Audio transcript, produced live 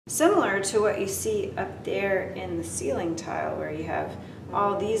Similar to what you see up there in the ceiling tile, where you have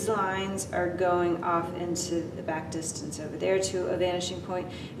all these lines are going off into the back distance over there to a vanishing point.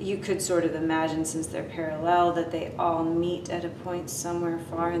 You could sort of imagine, since they're parallel, that they all meet at a point somewhere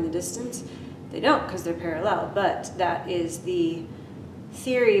far in the distance. They don't, because they're parallel, but that is the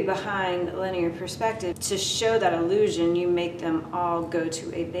theory behind linear perspective. To show that illusion, you make them all go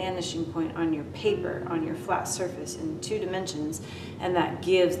to a vanishing point on your paper, on your flat surface in 2 dimensions, and that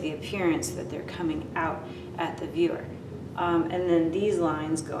gives the appearance that they're coming out at the viewer. And then these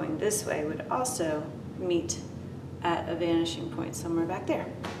lines going this way would also meet at a vanishing point somewhere back there.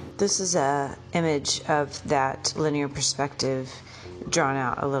 This is an image of that linear perspective drawn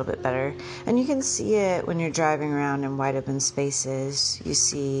out a little bit better. And you can see it when you're driving around in wide open spaces. You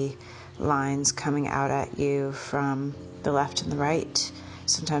see lines coming out at you from the left and the right.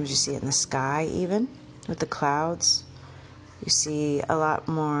 Sometimes you see it in the sky even, with the clouds. You see a lot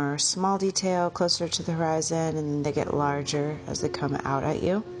more small detail closer to the horizon, and then they get larger as they come out at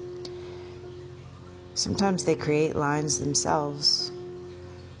you. Sometimes they create lines themselves.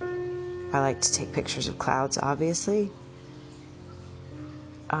 I like to take pictures of clouds, obviously.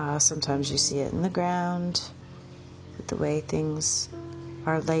 Sometimes you see it in the ground, with the way things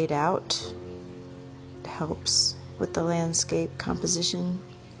are laid out. It helps with the landscape composition.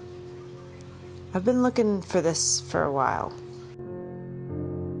 I've been looking for this for a while.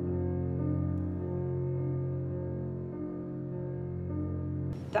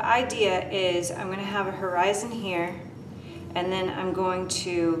 The idea is I'm going to have a horizon here, and then I'm going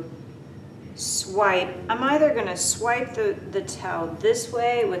to swipe. I'm either going to swipe the towel this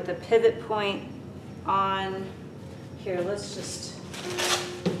way with the pivot point on here. Let's just,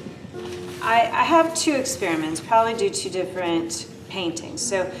 I have 2 experiments, probably do 2 different paintings.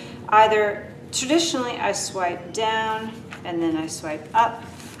 So either traditionally I swipe down and then I swipe up,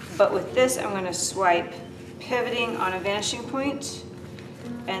 but with this I'm going to swipe pivoting on a vanishing point,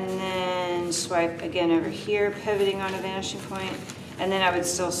 and then swipe again over here, pivoting on a vanishing point, and then I would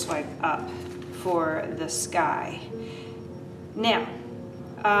still swipe up for the sky. Now,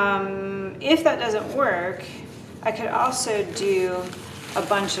 if that doesn't work, I could also do a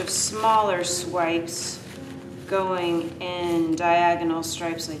bunch of smaller swipes going in diagonal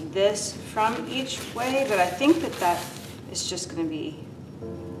stripes like this from each way, but I think that that is just going to be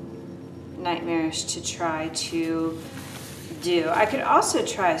nightmarish to try to do. I could also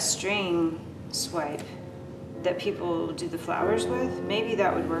try a string swipe that people do the flowers with. Maybe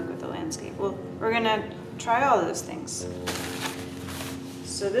that would work with the landscape. Well, we're gonna try all those things.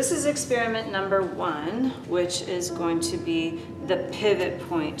 So this is experiment number 1, which is going to be the pivot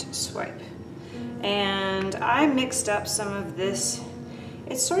point swipe. And I mixed up some of this.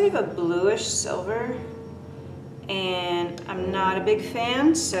 It's sort of a bluish silver, and I'm not a big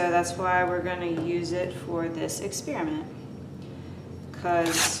fan, so that's why we're gonna use it for this experiment.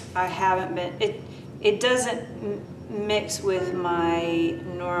 Because I haven't been, it doesn't mix with my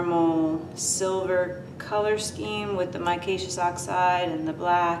normal silver color scheme with the micaceous oxide and the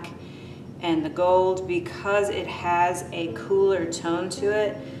black and the gold. Because it has a cooler tone to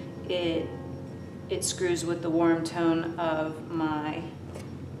it, it screws with the warm tone of my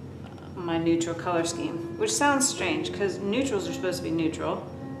neutral color scheme, which sounds strange because neutrals are supposed to be neutral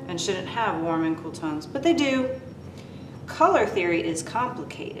and shouldn't have warm and cool tones, but they do. Color theory is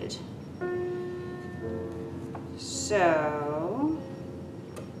complicated. So,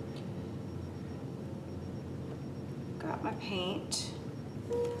 got my paint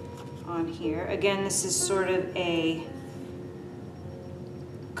on here. Again, this is sort of a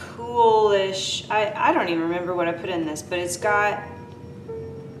coolish, I don't even remember what I put in this, but it's got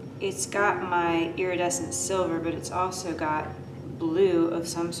my iridescent silver, but it's also got blue of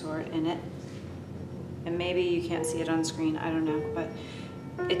some sort in it. And maybe you can't see it on screen, I don't know, but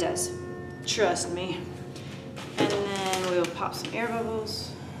it does. Trust me. And then we'll pop some air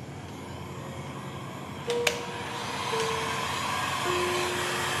bubbles.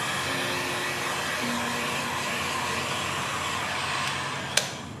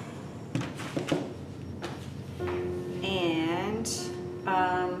 And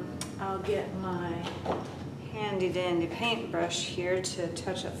I'll get my handy dandy paintbrush here to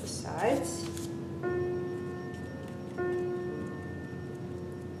touch up the sides.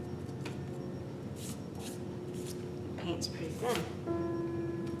 Paint's pretty thin.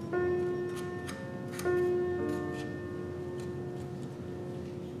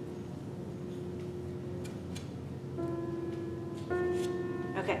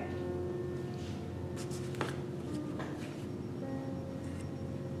 Okay.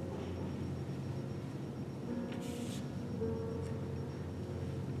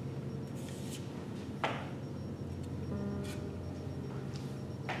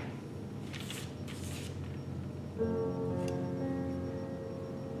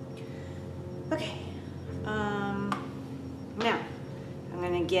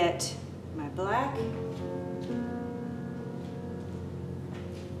 gonna get my black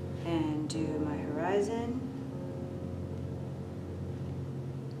and do my horizon.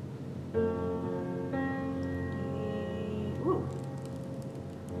 Ooh.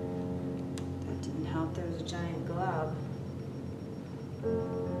 That didn't help, there was a giant glob.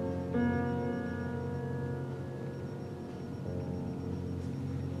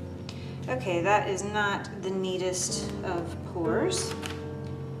 Okay, that is not the neatest of pours,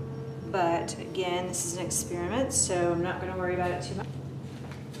 but again, this is an experiment, so I'm not going to worry about it too much.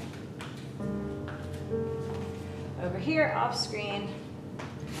 Over here off screen,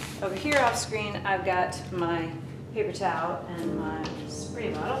 I've got my paper towel and my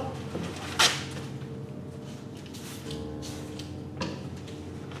spray bottle.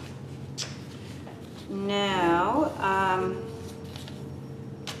 Now,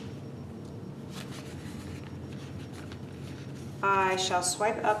 I shall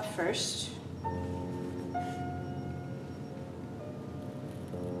swipe up first.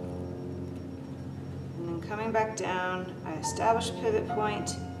 And then coming back down, I establish a pivot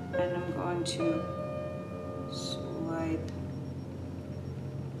point, and I'm going to swipe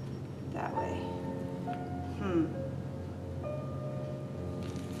that way.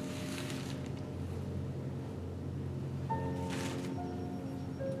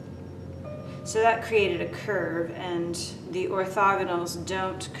 So that created a curve, and the orthogonals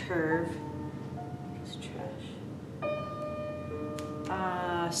don't curve. It's trash.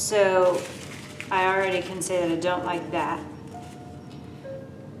 So I already can say that I don't like that.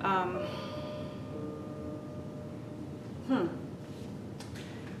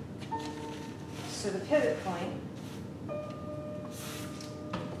 So the pivot point,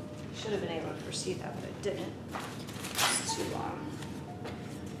 should have been able to foresee that, but I didn't. It's too long.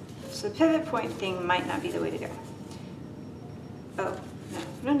 So the pivot point thing might not be the way to go. Oh,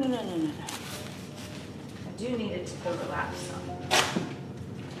 no. I do need it to overlap some.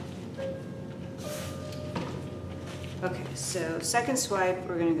 Okay, so second swipe,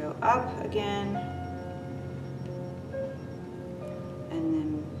 we're gonna go up again. And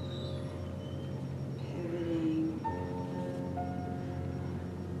then pivoting.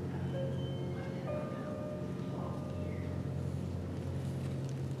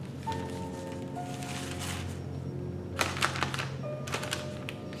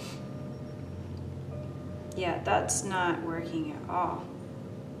 Yeah, that's not working at all.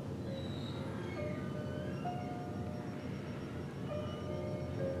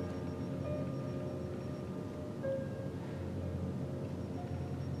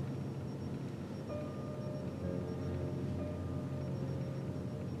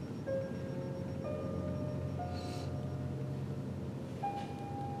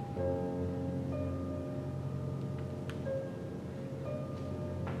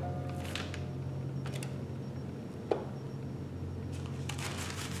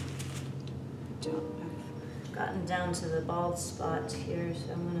 I've gotten down to the bald spot here,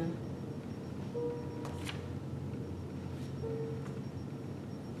 so I'm gonna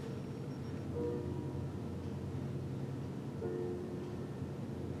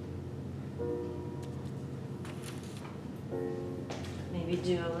maybe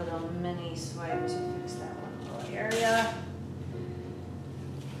do a little mini swipe to fix that one little area.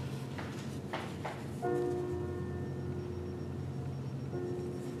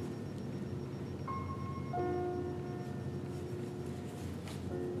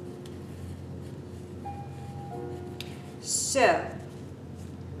 So,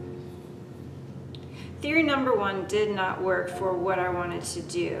 theory number one did not work for what I wanted to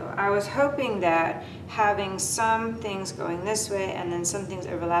do. I was hoping that having some things going this way and then some things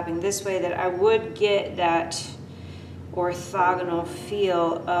overlapping this way, that I would get that orthogonal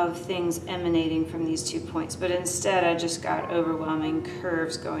feel of things emanating from these 2 points. But instead, I just got overwhelming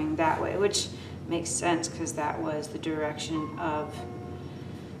curves going that way, which makes sense because that was the direction of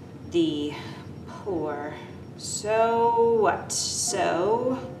the pour. So what?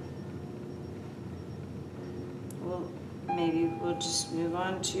 So maybe we'll just move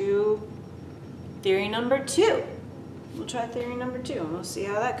on to theory number two. We'll try theory number two and we'll see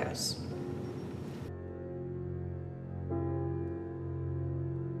how that goes.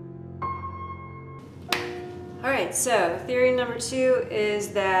 All right, so theory number two is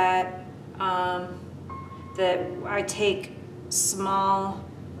that that I take small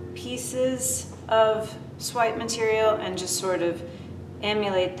pieces of swipe material and just sort of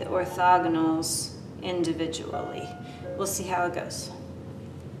emulate the orthogonals individually. We'll see how it goes.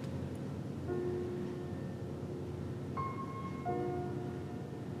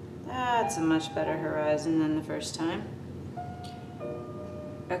 That's a much better horizon than the first time.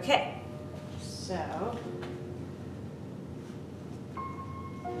 Okay, so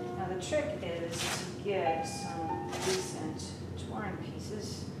now the trick is to get some decent torn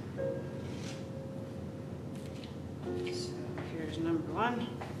pieces. So here's number one.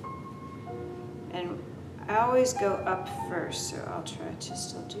 And I always go up first, so I'll try to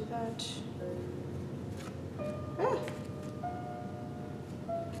still do that. Ah.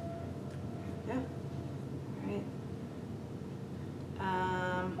 Yeah, all right.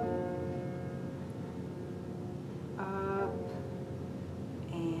 Up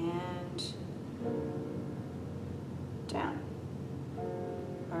and down.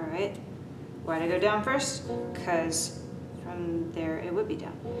 All right. Why'd I go down first? Because from there it would be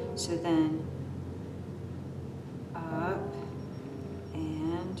down. So then up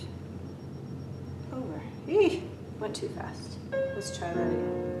and over. Eee, went too fast. Let's try that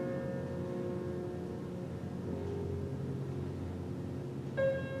again.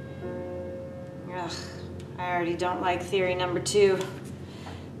 Ugh, I already don't like theory number 2.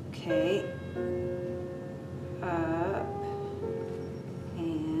 Okay. Up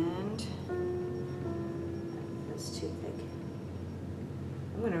and that's too thick.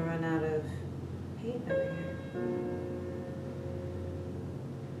 I'm gonna run out of paint over here.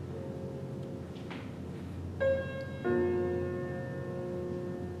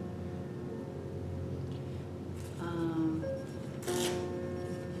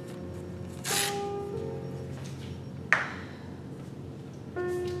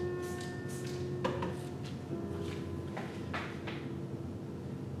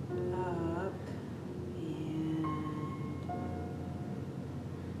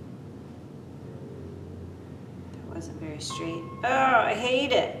 Wasn't very straight. Oh, I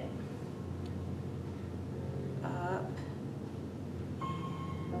hate it. Up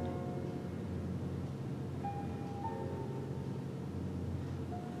and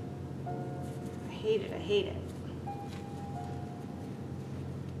I hate it. I hate it.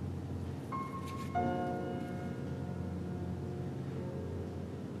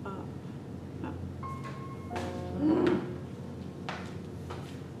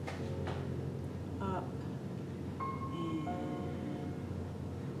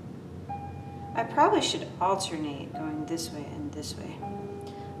 I probably should alternate going this way and this way.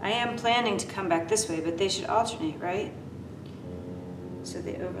 I am planning to come back this way, but they should alternate, right? So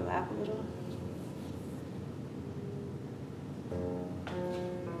they overlap a little.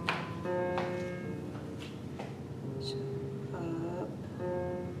 So up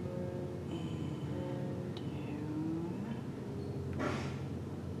and down.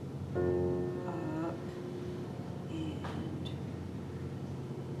 Up and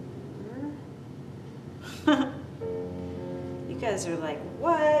over. You guys are like,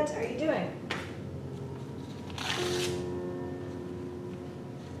 what are you doing?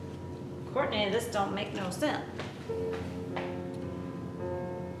 Courtney, this don't make no sense.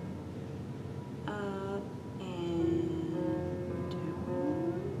 Up and down.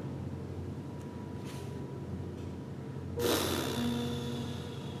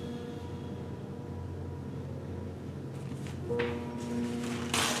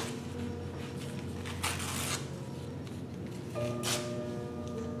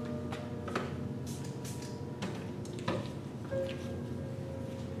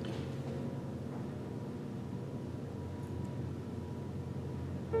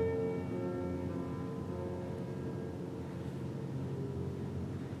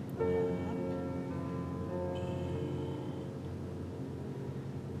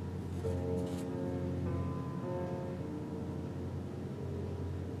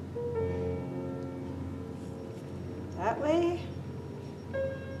 That way?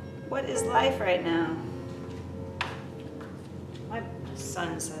 What is life right now? My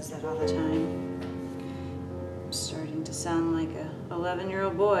son says that all the time. I'm starting to sound like a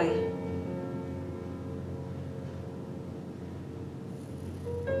 11-year-old boy.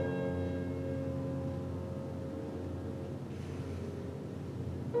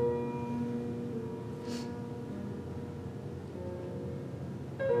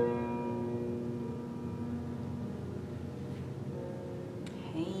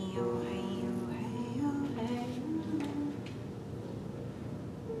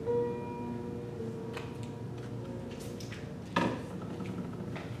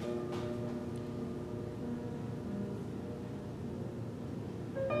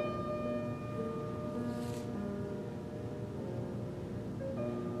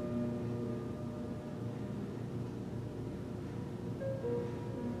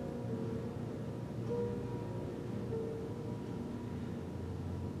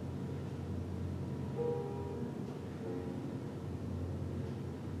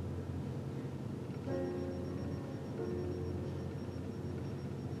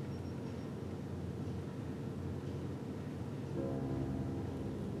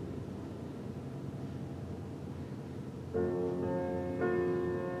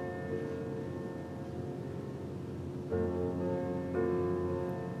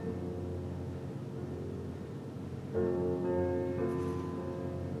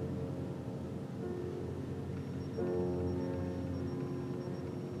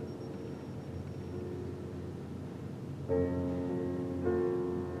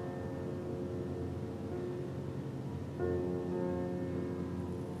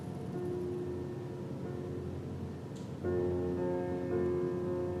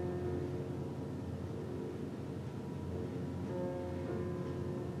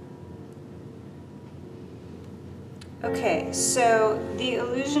 Okay, so the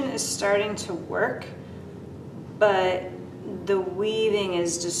illusion is starting to work, but the weaving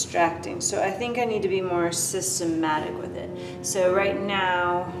is distracting. So I think I need to be more systematic with it. So right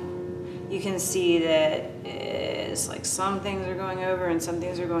now, you can see that it's like some things are going over and some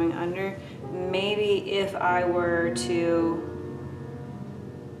things are going under. Maybe if I were to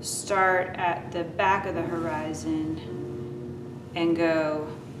start at the back of the horizon and go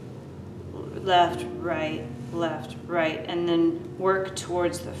left, right, and then work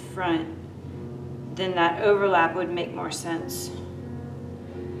towards the front, then that overlap would make more sense.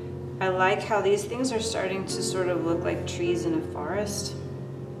 I like how these things are starting to sort of look like trees in a forest.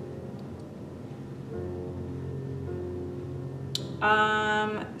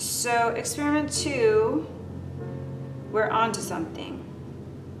 So experiment 2, we're onto something.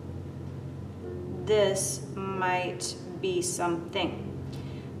 This might be something.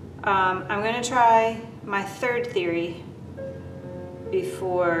 I'm going to try my third theory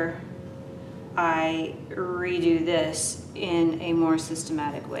before I redo this in a more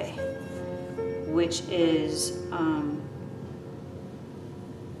systematic way, which is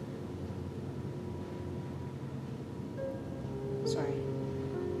sorry,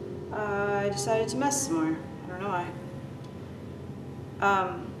 I decided to mess some more. I don't know why.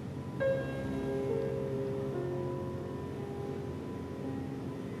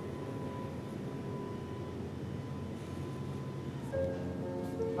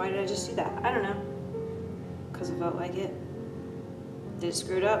 Why did I just do that? I don't know. Because I felt like it. Did it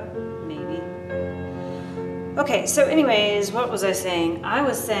screw it up? Maybe. Okay, so anyways, what was I saying? I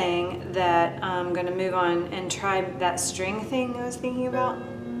was saying that I'm gonna move on and try that string thing I was thinking about.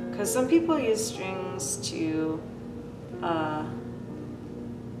 Because some people use strings to, how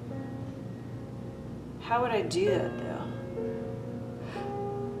would I do that though?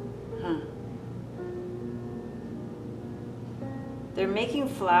 Huh. They're making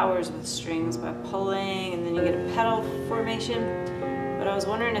flowers with strings by pulling, and then you get a petal formation. But I was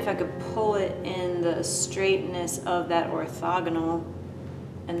wondering if I could pull it in the straightness of that orthogonal,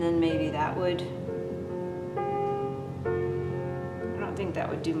 and then maybe that would. I don't think that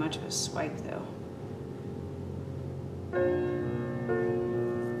would do much of a swipe though.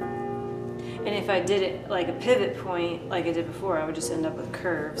 And if I did it like a pivot point, like I did before, I would just end up with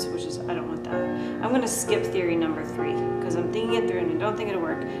curves, which is, I don't want that. I'm going to skip theory number 3, because I'm thinking it through and I don't think it'll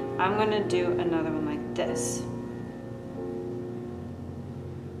work. I'm going to do another one like this.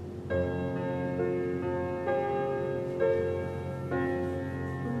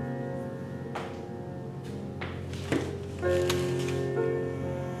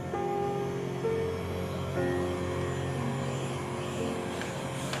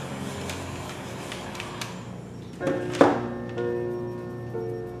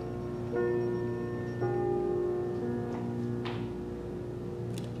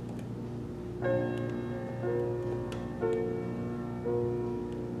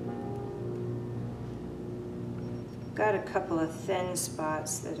 Got a couple of thin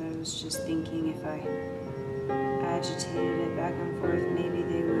spots that I was just thinking if I agitated it back and forth, maybe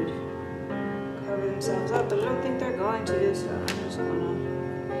they would cover themselves up, but I don't think they're going to, so I'm just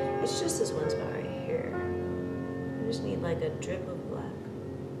gonna, it's just this one spot right here. I just need like a drip of black.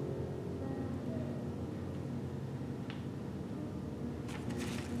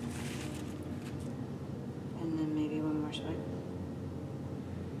 And then maybe one more spot.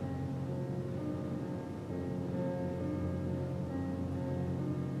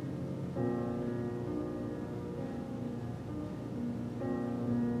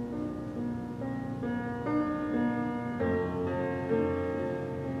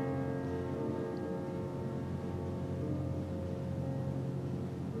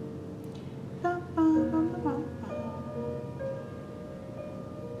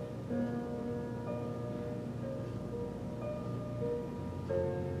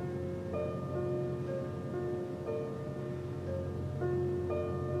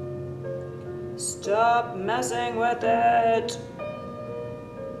 Stop messing with it.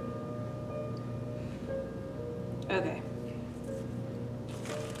 Okay.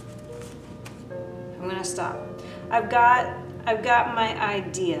 I'm gonna stop. I've got my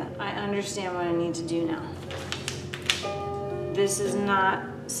idea. I understand what I need to do now. This is not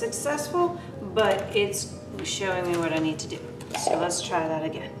successful, but it's showing me what I need to do. So let's try that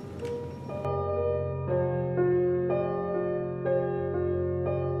again.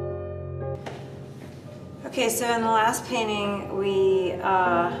 Okay, so in the last painting we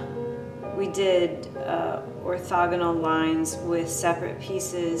did orthogonal lines with separate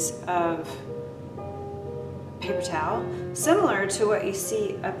pieces of paper towel, similar to what you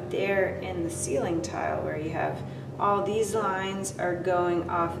see up there in the ceiling tile, where you have all these lines are going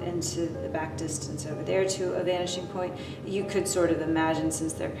off into the back distance over there to a vanishing point. You could sort of imagine,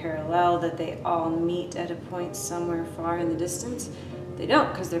 since they're parallel, that they all meet at a point somewhere far in the distance. They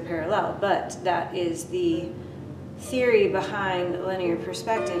don't, because they're parallel, but that is the theory behind linear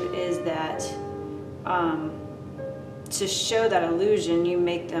perspective, is that to show that illusion, you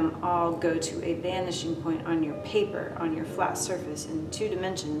make them all go to a vanishing point on your paper, on your flat surface in 2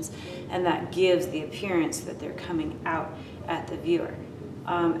 dimensions, and that gives the appearance that they're coming out at the viewer.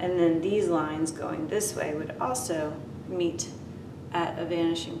 And then these lines going this way would also meet at a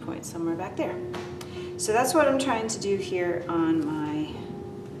vanishing point somewhere back there. So that's what I'm trying to do here on my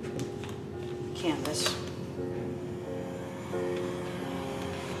canvas.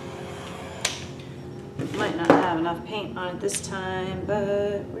 Might not have enough paint on it this time,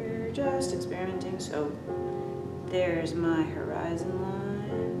 but we're just experimenting. So there's my horizon line.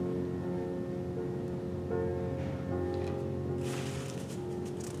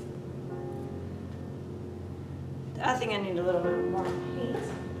 I think I need a little bit more paint.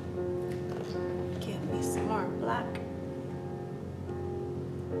 Give me some more black.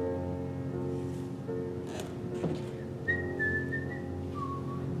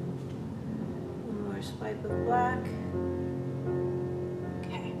 Swipe of black.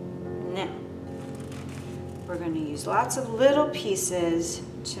 Okay, now we're going to use lots of little pieces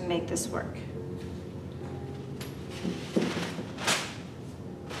to make this work.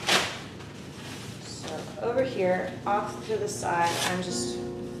 So over here, off to the side, I'm just,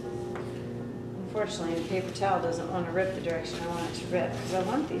 unfortunately the paper towel doesn't want to rip the direction I want it to rip, because I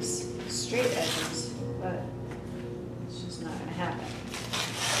want these straight edges, but it's just not going to happen.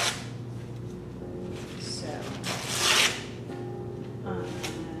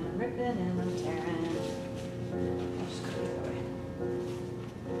 And I'm tearing. I'll just cut it away.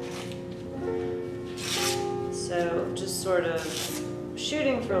 So just sort of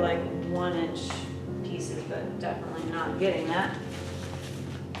shooting for like 1-inch pieces, but definitely not getting that.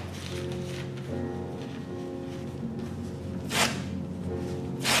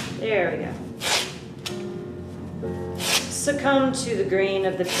 There we go. Succumb to the grain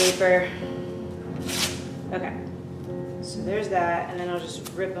of the paper. Okay. So there's that, and then I'll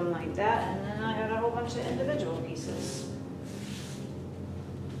just rip them like that, and then I have a whole bunch of individual pieces.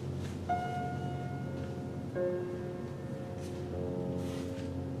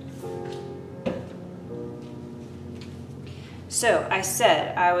 So I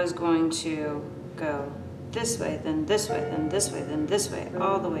said I was going to go this way, then this way, then this way, then this way,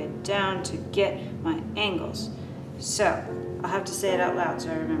 all the way down to get my angles. So I'll have to say it out loud so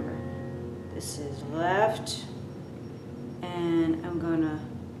I remember. This is left, and I'm gonna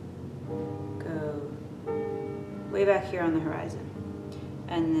go way back here on the horizon,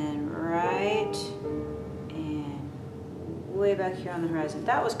 and then right and way back here on the horizon.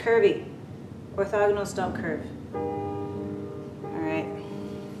 That was curvy. Orthogonals don't curve. All right.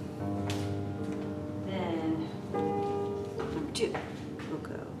 Then number 2, we'll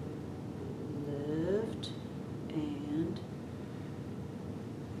go left and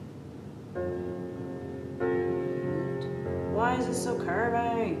why is it so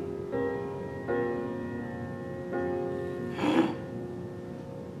curvy?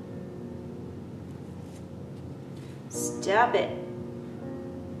 Stop it.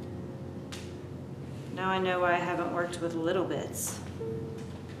 Now I know why I haven't worked with little bits.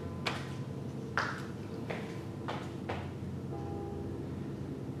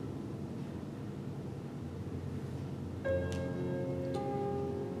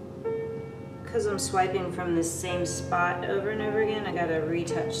 Because I'm swiping from the same spot over and over again, I gotta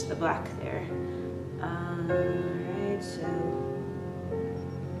retouch the black there. Alright, so.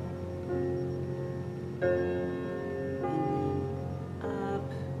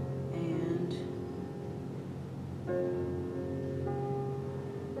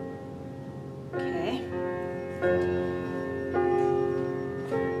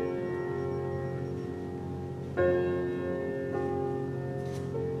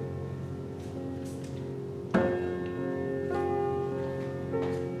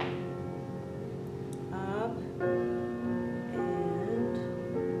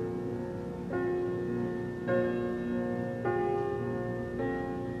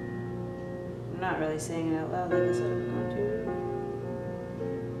 Not really saying it out loud like I said I was going to.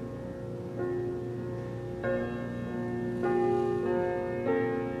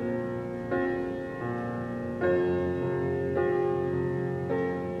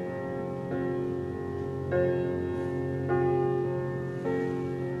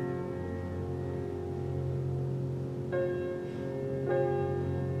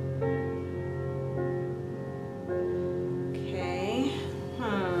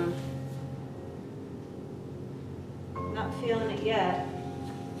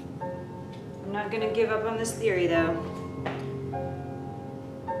 I'm not gonna give up on this theory though.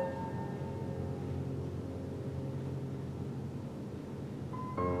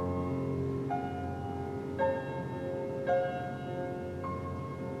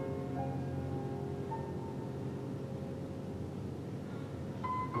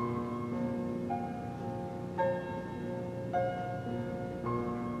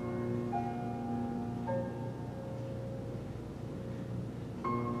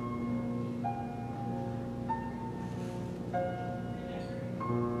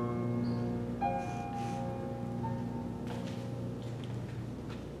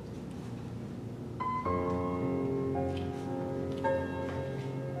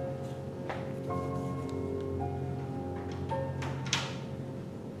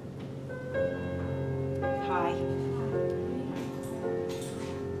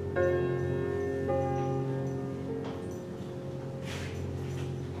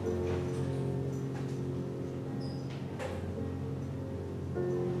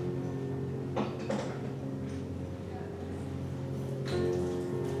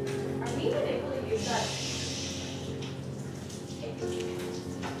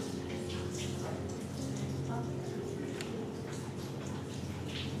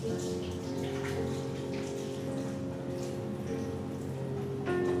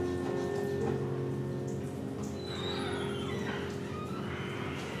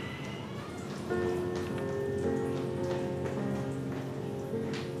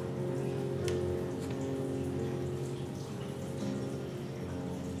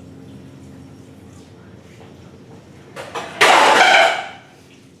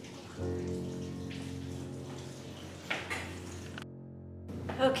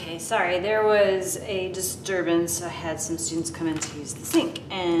 Okay, sorry, there was a disturbance. I had some students come in to use the sink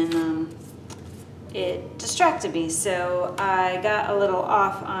and it distracted me. So I got a little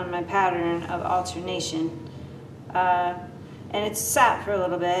off on my pattern of alternation and it sat for a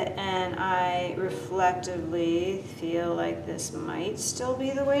little bit, and I reflectively feel like this might still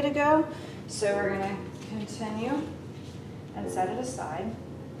be the way to go. So we're gonna continue and set it aside.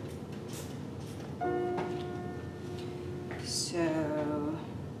 So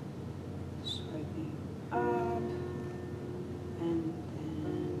swiping up and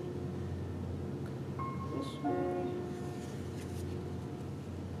then go this way.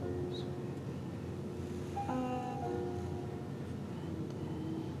 Swiping up and then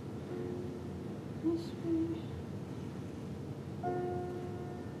this way.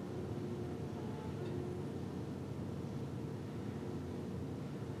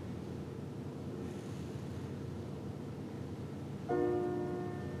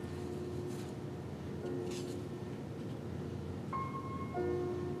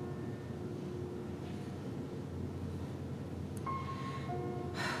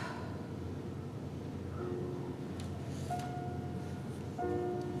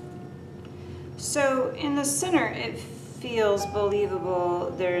 So in the center, it feels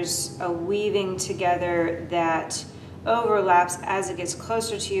believable. There's a weaving together that overlaps as it gets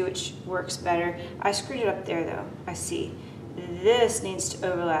closer to you, which works better. I screwed it up there though, I see. This needs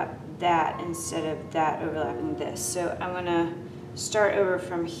to overlap that instead of that overlapping this. So I'm gonna start over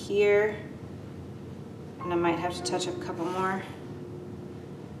from here, and I might have to touch up a couple more.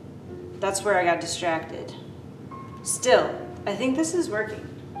 That's where I got distracted. Still, I think this is working.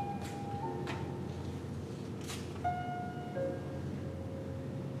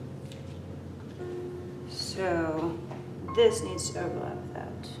 So this needs to overlap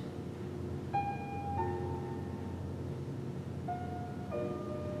that.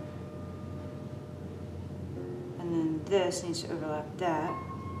 And then this needs to overlap that.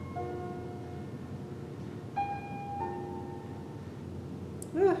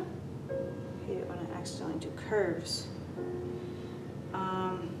 Ooh, I hate it when I accidentally do curves.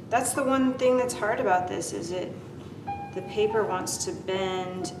 That's the one thing that's hard about this, is the paper wants to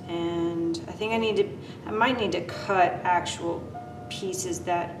bend, and I think I might need to cut actual pieces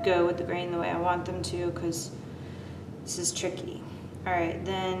that go with the grain the way I want them to, because this is tricky. All right,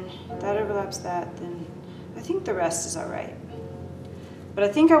 then that overlaps that, then I think the rest is all right. But I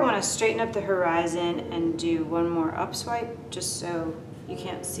think I want to straighten up the horizon and do one more up swipe, just so you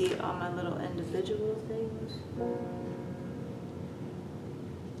can't see all my little individual things.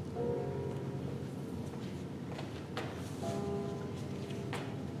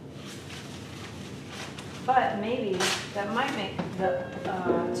 But maybe that might make the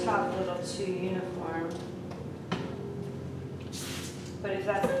top a little too uniform. But if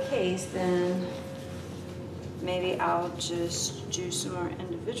that's the case, then maybe I'll just do some more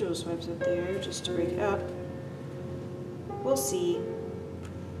individual swipes up there just to break it up. We'll see.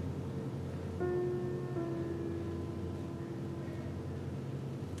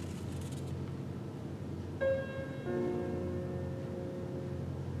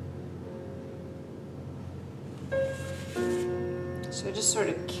 So just sort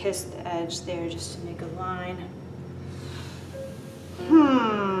of kiss the edge there just to make a line.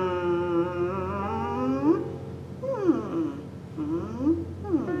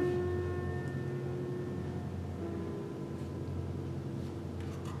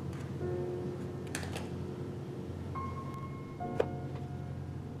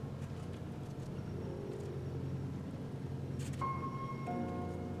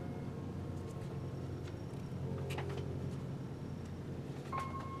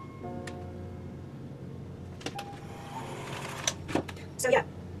 So yeah,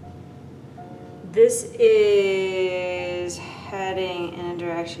 this is heading in a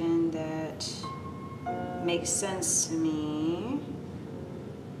direction that makes sense to me.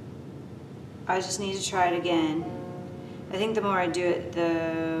 I just need to try it again. I think the more I do it,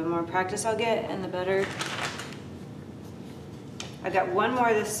 the more practice I'll get and the better. I've got one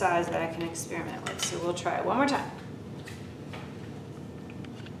more this size that I can experiment with, so we'll try it one more time.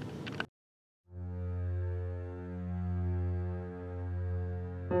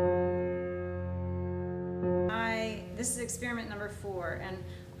 This is experiment number 4, and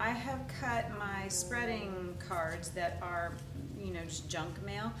I have cut my spreading cards that are, you know, just junk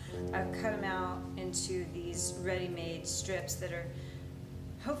mail. I've cut them out into these ready-made strips that are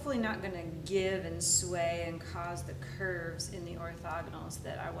hopefully not going to give and sway and cause the curves in the orthogonals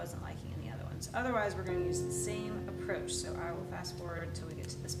that I wasn't liking in the other ones. Otherwise, we're going to use the same approach, so I will fast forward until we get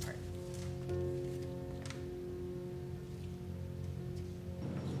to this part.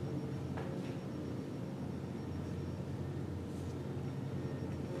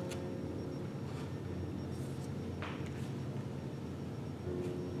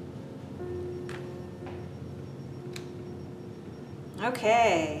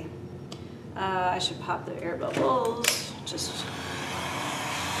 Okay, I should pop the air bubbles, just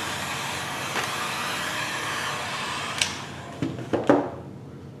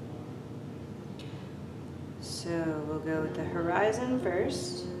so we'll go with the horizon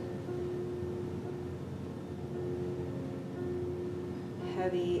first,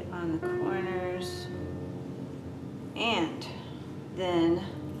 heavy on the corners, and then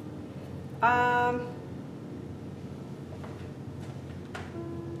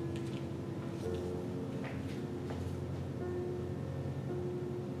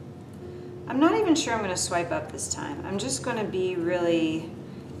I'm not even sure I'm going to swipe up this time. I'm just going to be really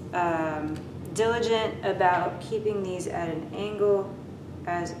diligent about keeping these at an angle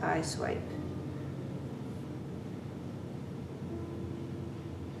as I swipe.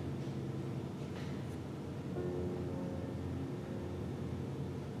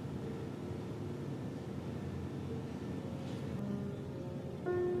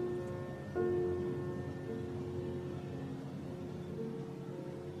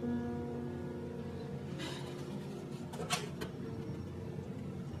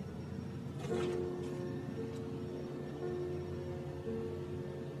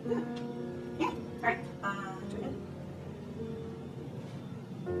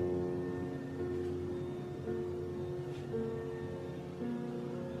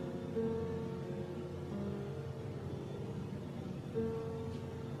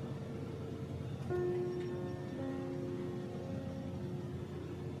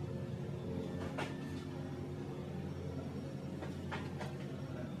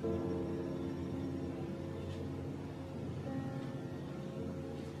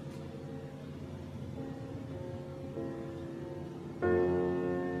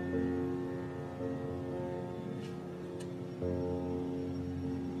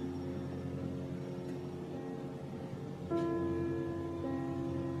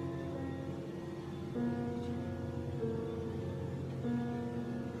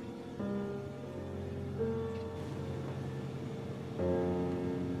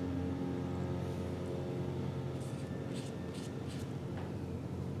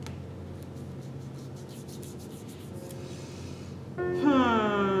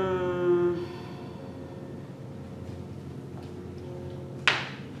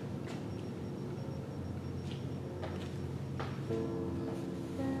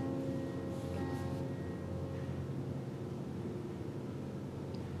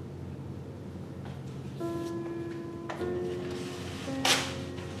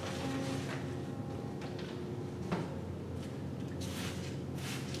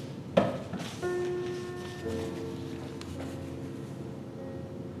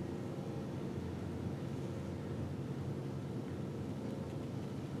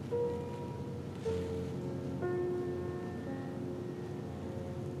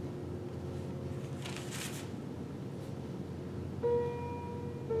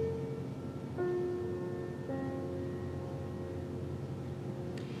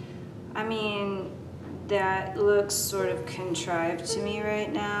 I mean, that looks sort of contrived to me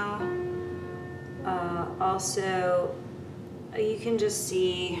right now. Also, you can just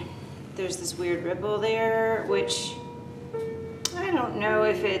see there's this weird ripple there, which I don't know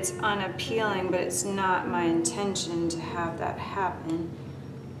if it's unappealing, but it's not my intention to have that happen.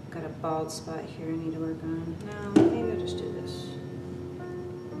 Got a bald spot here I need to work on. No, maybe I'll just do this.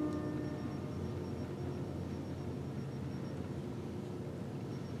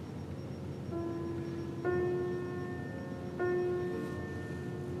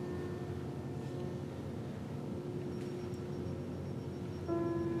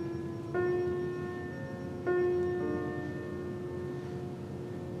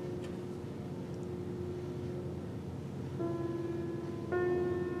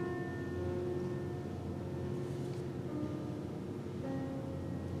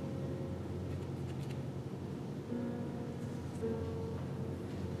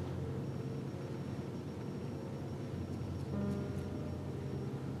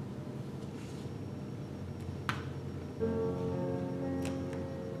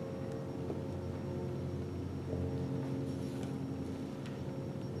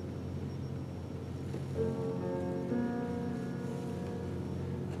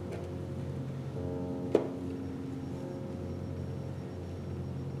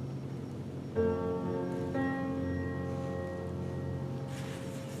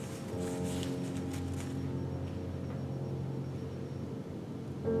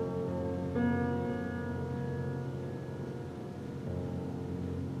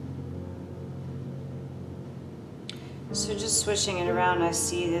 So just switching it around, I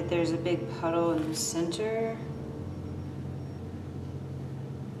see that there's a big puddle in the center.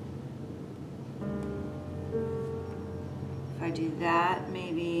 If I do that,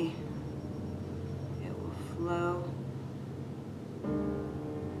 maybe it will flow.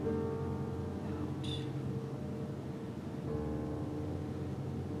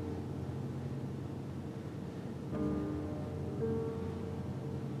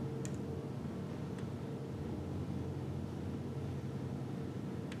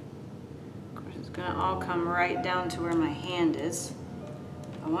 Gonna all come right down to where my hand is.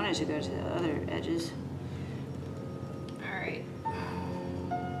 I wanted to go to the other edges. All right.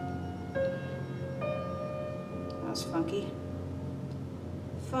 That was funky.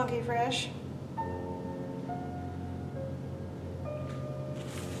 Funky fresh.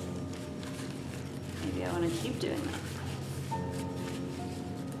 Maybe I want to keep doing that.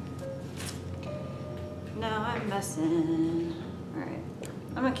 No, I'm messing. All right.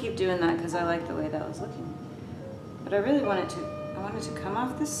 I'm gonna keep doing that because I like the way that was looking. But I really want it to, I want it to come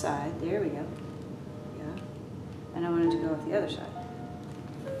off this side. There we go. Yeah. And I want it to go off the other side.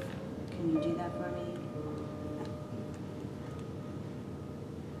 Can you do that for me?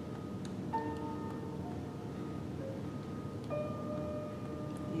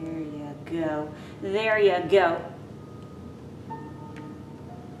 There you go. There you go.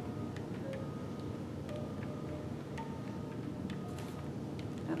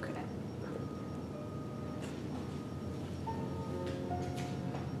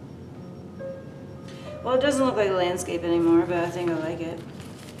 Well, it doesn't look like a landscape anymore, but I think I like it.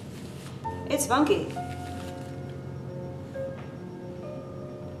 It's funky.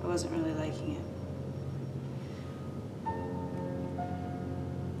 I wasn't really liking it.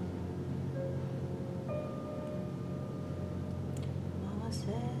 Mama said,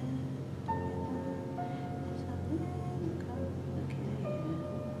 it's a little complicated.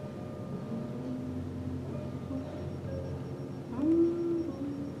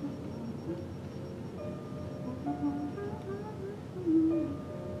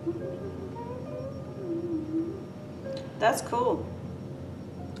 That's cool.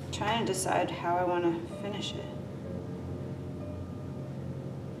 I'm trying to decide how I want to finish it.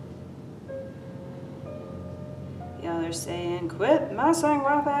 Y'all are saying, quit messing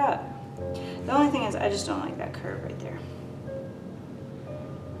with that. The only thing is, I just don't like that curve right there.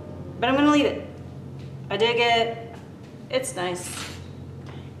 But I'm gonna leave it. I dig it. It's nice.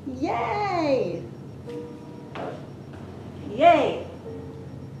 Yay! Yay!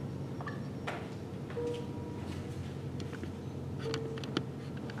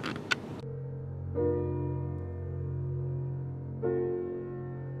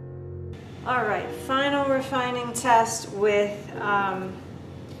 All right, final refining test with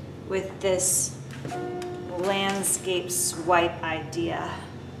this landscape swipe idea.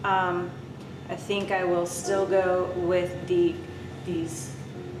 I think I will still go with these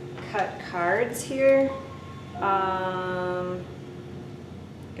cut cards here.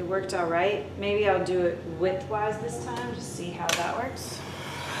 It worked all right. Maybe I'll do it widthwise this time to see how that works.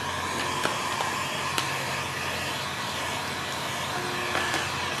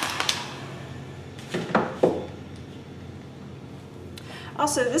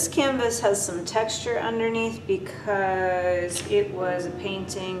 Also, this canvas has some texture underneath because it was a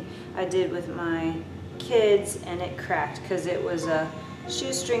painting I did with my kids and it cracked because it was a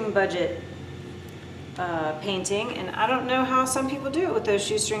shoestring budget painting, and I don't know how some people do it with those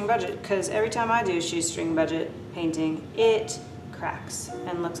shoestring budget, because every time I do a shoestring budget painting, it cracks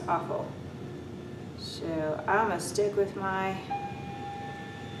and looks awful. So I'm gonna stick with my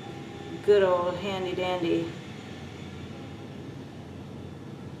good old handy dandy.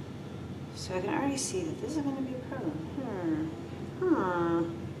 So I can already see that this is gonna be a problem. I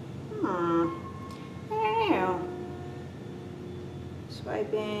don't know.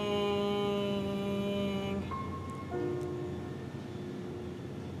 Swiping.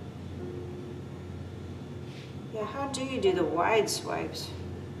 Yeah, how do you do the wide swipes?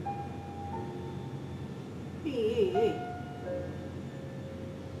 I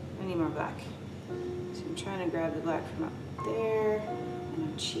need more black. So I'm trying to grab the black from up there, and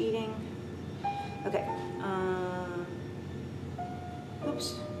I'm cheating. Okay.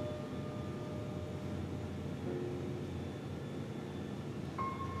 Oops.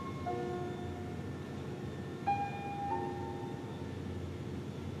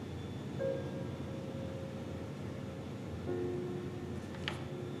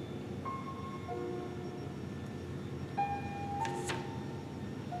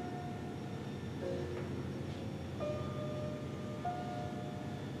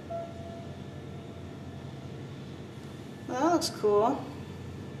 Well, that looks cool,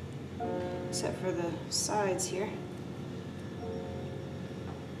 except for the sides here.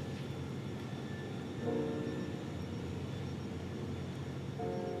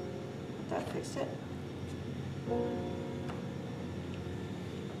 That fixed it.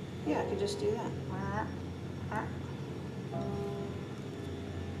 Yeah, I could just do that.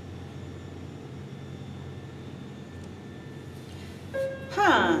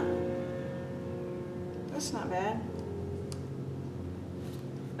 Huh. That's not bad.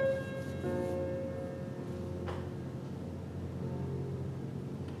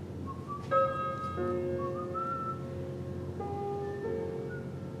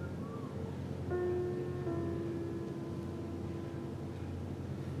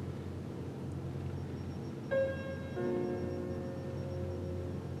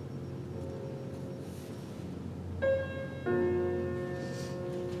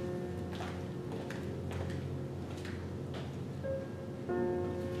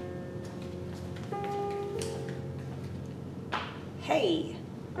 Hey,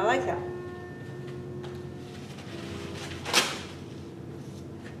 I like that.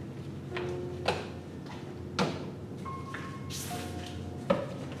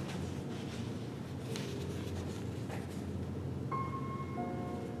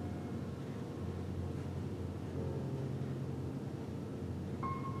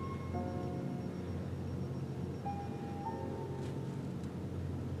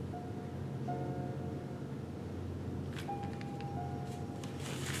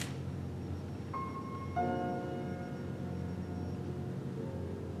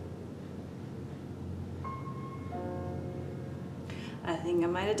 I think I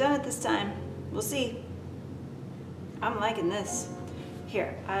might have done it this time. We'll see. I'm liking this.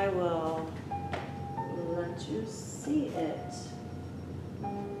 Here, I will let you see it.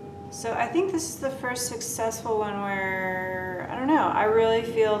 So I think this is the first successful one where, I don't know, I really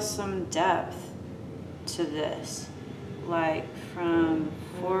feel some depth to this. Like from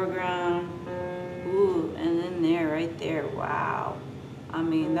foreground, ooh, and then there, right there, wow. I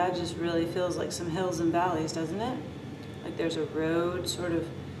mean, that just really feels like some hills and valleys, doesn't it? Like there's a road sort of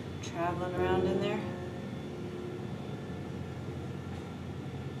traveling around in there.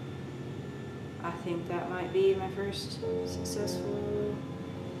 I think that might be my first successful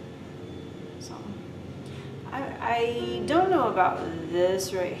something. I don't know about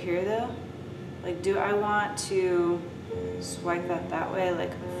this right here though. Like, do I want to swipe that way,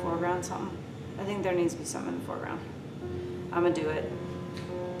 like foreground something? I think there needs to be something in the foreground. I'm gonna do it.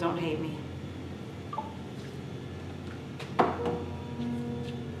 Don't hate me.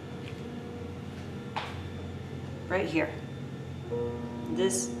 Right here.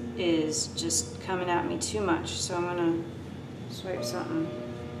 This is just coming at me too much, so I'm gonna swipe something.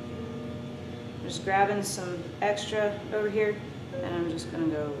 Just grabbing some extra over here, and I'm just gonna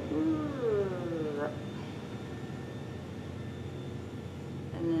go,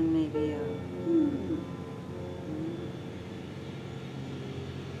 and then maybe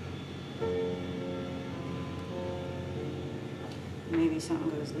maybe something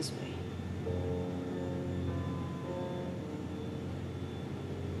goes this way.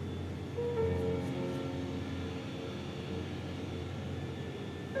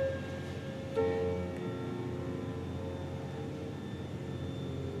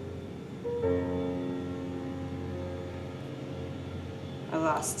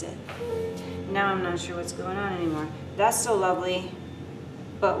 lost it. Now I'm not sure what's going on anymore. That's still lovely,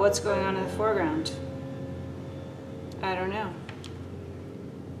 but what's going on in the foreground? I don't know.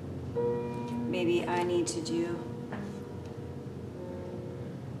 Maybe I need to do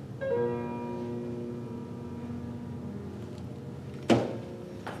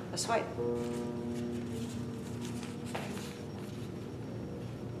a swipe.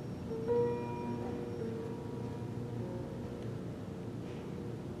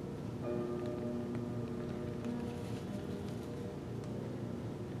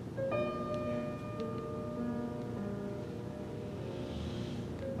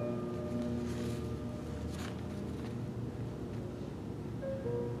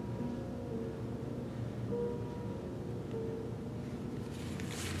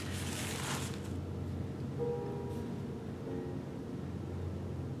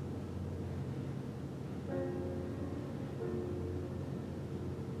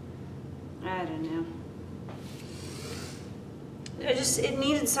 I don't know. It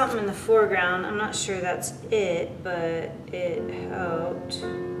needed something in the foreground. I'm not sure that's it, but it helped.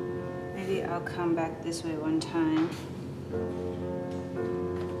 Maybe I'll come back this way one time.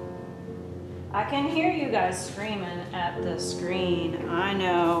 I can hear you guys screaming at the screen. I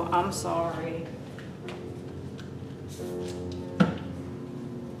know, I'm sorry.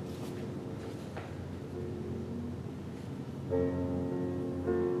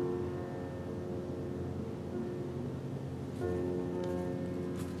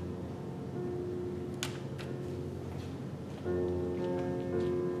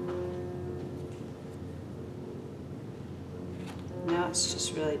 Now it's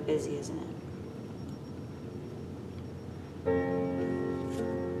just really busy, isn't it?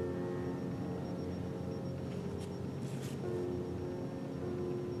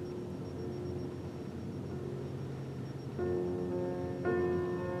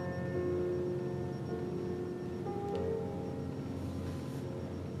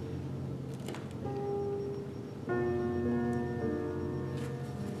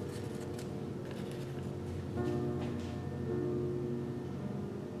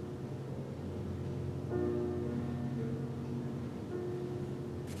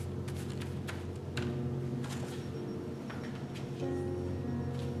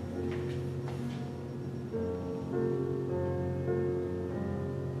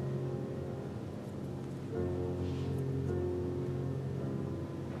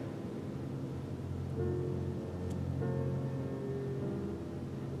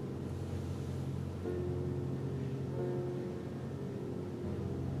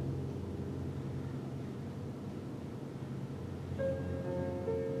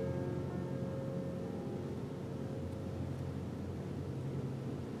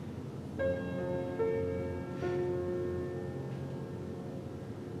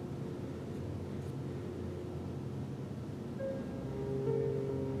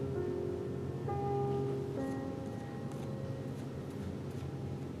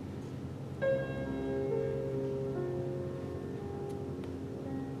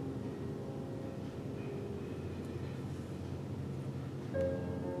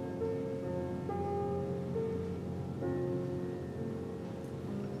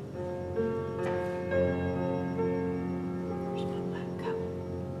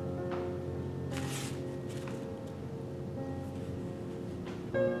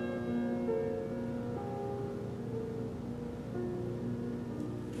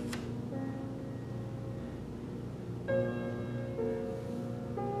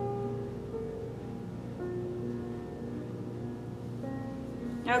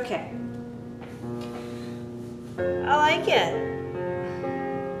 Okay. I like it.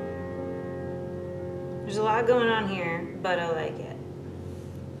 There's a lot going on here, but I like it.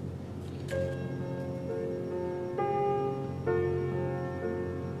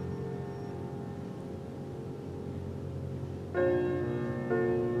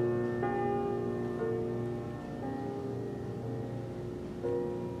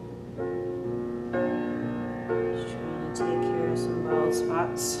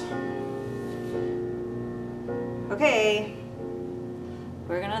 Spots. Okay,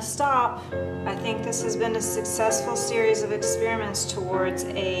 we're gonna stop. I think this has been a successful series of experiments towards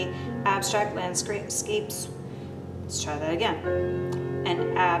a abstract landscapes. Let's try that again.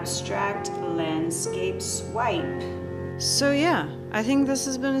 An abstract landscape swipe. So yeah, I think this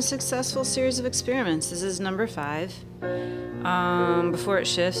has been a successful series of experiments. This is number 5. Before it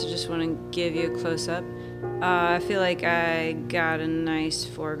shifts, I just want to give you a close-up. I feel like I got a nice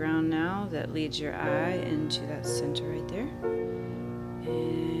foreground now that leads your eye into that center right there.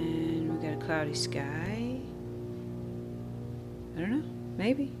 And we got a cloudy sky. I don't know.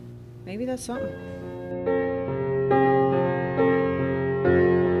 Maybe that's something.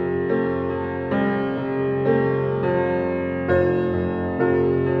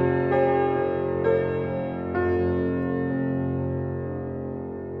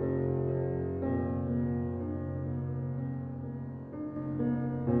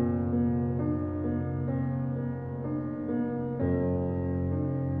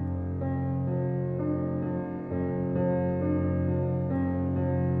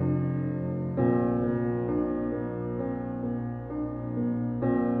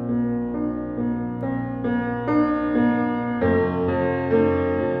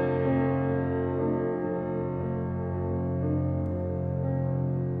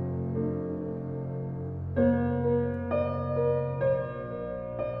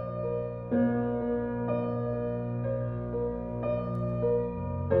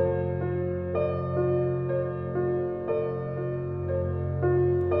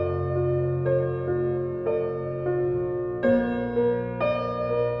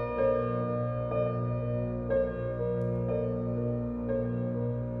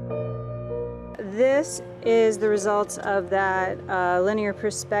 This is the results of that linear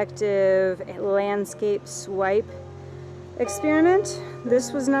perspective landscape swipe experiment.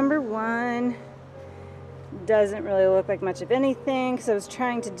 This was number 1. Doesn't really look like much of anything because I was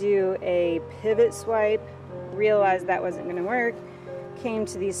trying to do a pivot swipe, realized that wasn't going to work, came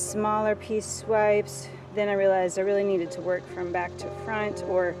to these smaller piece swipes, then I realized I really needed to work from back to front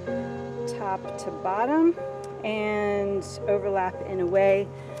or top to bottom and overlap in a way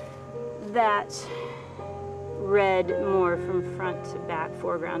that read more from front to back,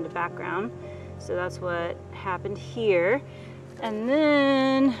 foreground to background. So that's what happened here. And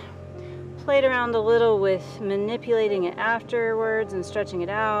then played around a little with manipulating it afterwards and stretching it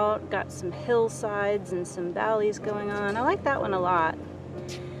out. Got some hillsides and some valleys going on. I like that one a lot.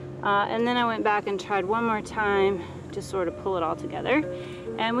 And then I went back and tried one more time to sort of pull it all together.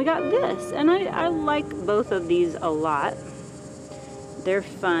 And we got this. And I like both of these a lot. They're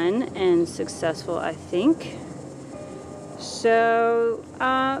fun and successful, I think. So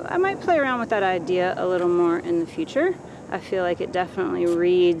I might play around with that idea a little more in the future. I feel like it definitely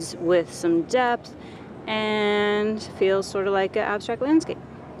reads with some depth and feels sort of like an abstract landscape.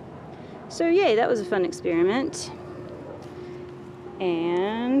 So yay, that was a fun experiment.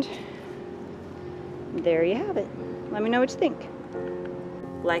 And there you have it. Let me know what you think.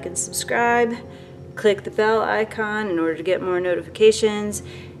 Like and subscribe. Click the bell icon in order to get more notifications.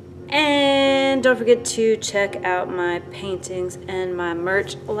 And don't forget to check out my paintings and my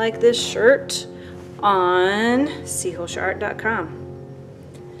merch like this shirt on hoelscherart.com.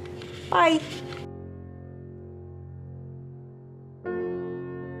 Bye!